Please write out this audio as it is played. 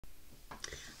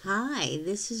Hi,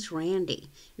 this is Randy.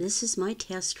 This is my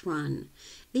test run.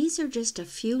 These are just a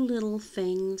few little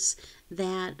things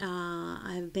that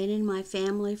I've been in my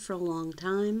family for a long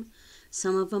time.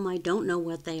 Some of them I don't know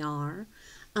what they are,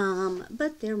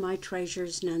 but they're my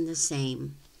treasures none the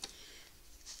same.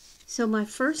 So my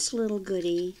first little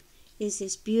goodie is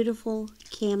this beautiful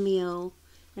cameo,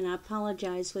 and I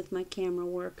apologize with my camera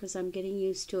work because I'm getting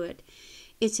used to it.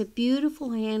 It's a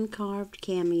beautiful hand-carved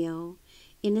cameo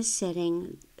in a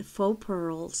setting, faux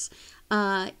pearls,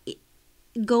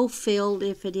 gold filled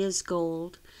if it is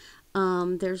gold.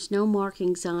 There's no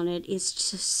markings on it. It's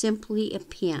just simply a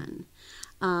pin.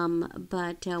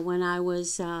 But when I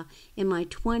was in my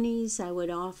 20s, I would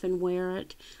often wear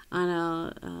it on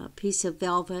a piece of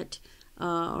velvet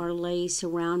or lace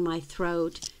around my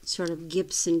throat, sort of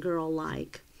Gibson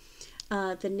girl-like.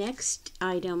 The next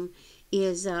item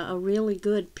is a really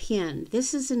good pin.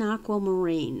 This is an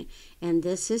aquamarine, and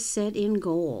this is set in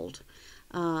gold.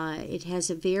 It has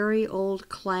a very old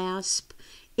clasp.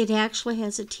 It actually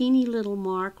has a teeny little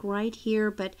mark right here,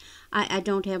 but I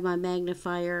don't have my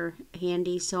magnifier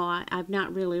handy, so I've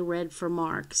not really read for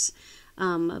marks.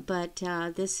 But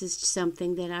this is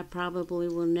something that I probably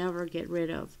will never get rid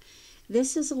of.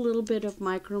 This is a little bit of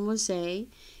micro mosaic.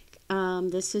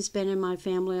 This has been in my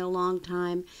family a long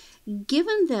time.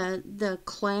 Given the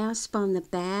clasp on the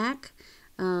back,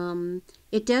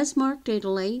 it does mark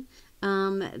Italy.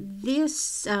 All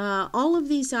of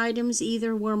these items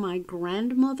either were my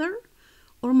grandmother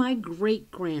or my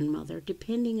great-grandmother,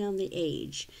 depending on the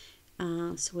age.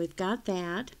 So we've got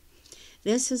that.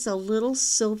 This is a little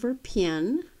silver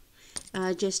pin,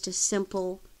 just a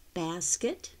simple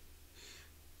basket.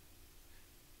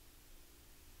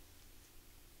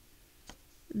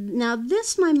 Now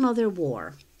this my mother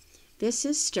wore. This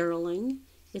is sterling.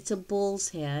 It's a bull's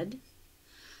head.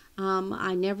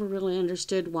 I never really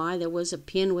understood why there was a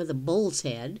pin with a bull's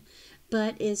head,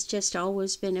 but it's just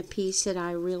always been a piece that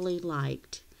I really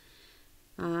liked.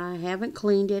 I haven't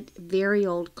cleaned it. Very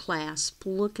old clasp.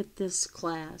 Look at this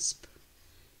clasp.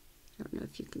 I don't know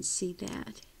if you can see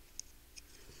that.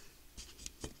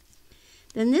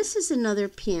 Then this is another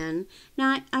pin.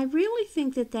 Now, I really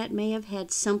think that may have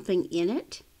had something in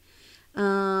it.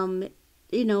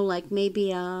 You know, like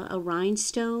maybe a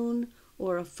rhinestone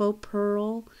or a faux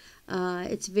pearl.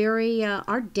 It's very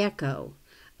Art Deco.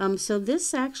 So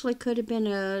this actually could have been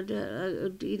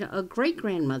a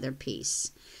great-grandmother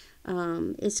piece.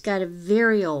 It's got a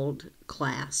very old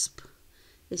clasp.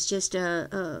 It's just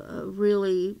a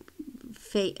really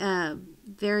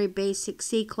very basic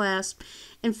C-clasp.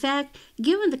 In fact,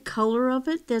 given the color of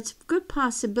it, there's a good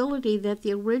possibility that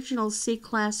the original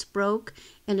C-clasp broke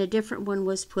and a different one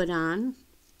was put on.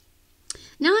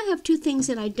 Now I have two things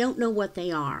that I don't know what they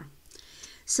are.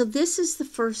 So this is the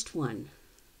first one.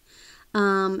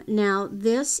 Now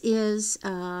this is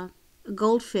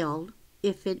gold filled,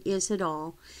 if it is at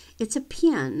all. It's a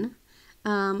pin.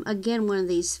 Again, one of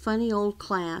these funny old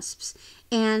clasps,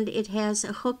 and it has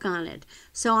a hook on it.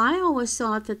 So I always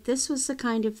thought that this was the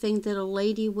kind of thing that a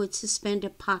lady would suspend a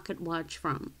pocket watch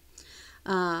from.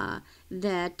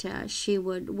 That she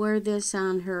would wear this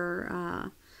on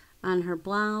her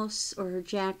blouse or her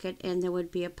jacket, and there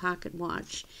would be a pocket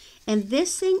watch. And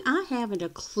this thing, I haven't a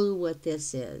clue what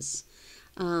this is.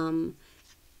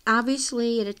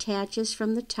 Obviously, it attaches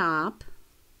from the top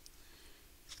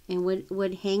and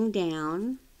would hang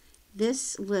down.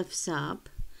 This lifts up.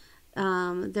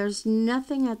 There's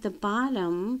nothing at the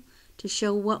bottom to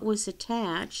show what was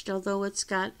attached, although it's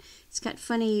got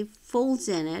funny folds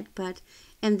in it.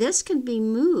 And this can be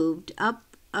moved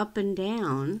up and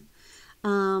down.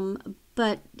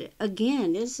 But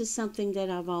again, this is something that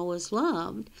I've always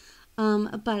loved.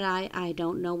 But I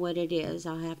don't know what it is.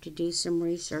 I'll have to do some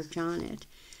research on it.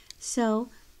 So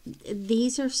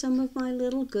these are some of my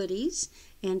little goodies,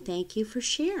 and thank you for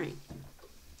sharing.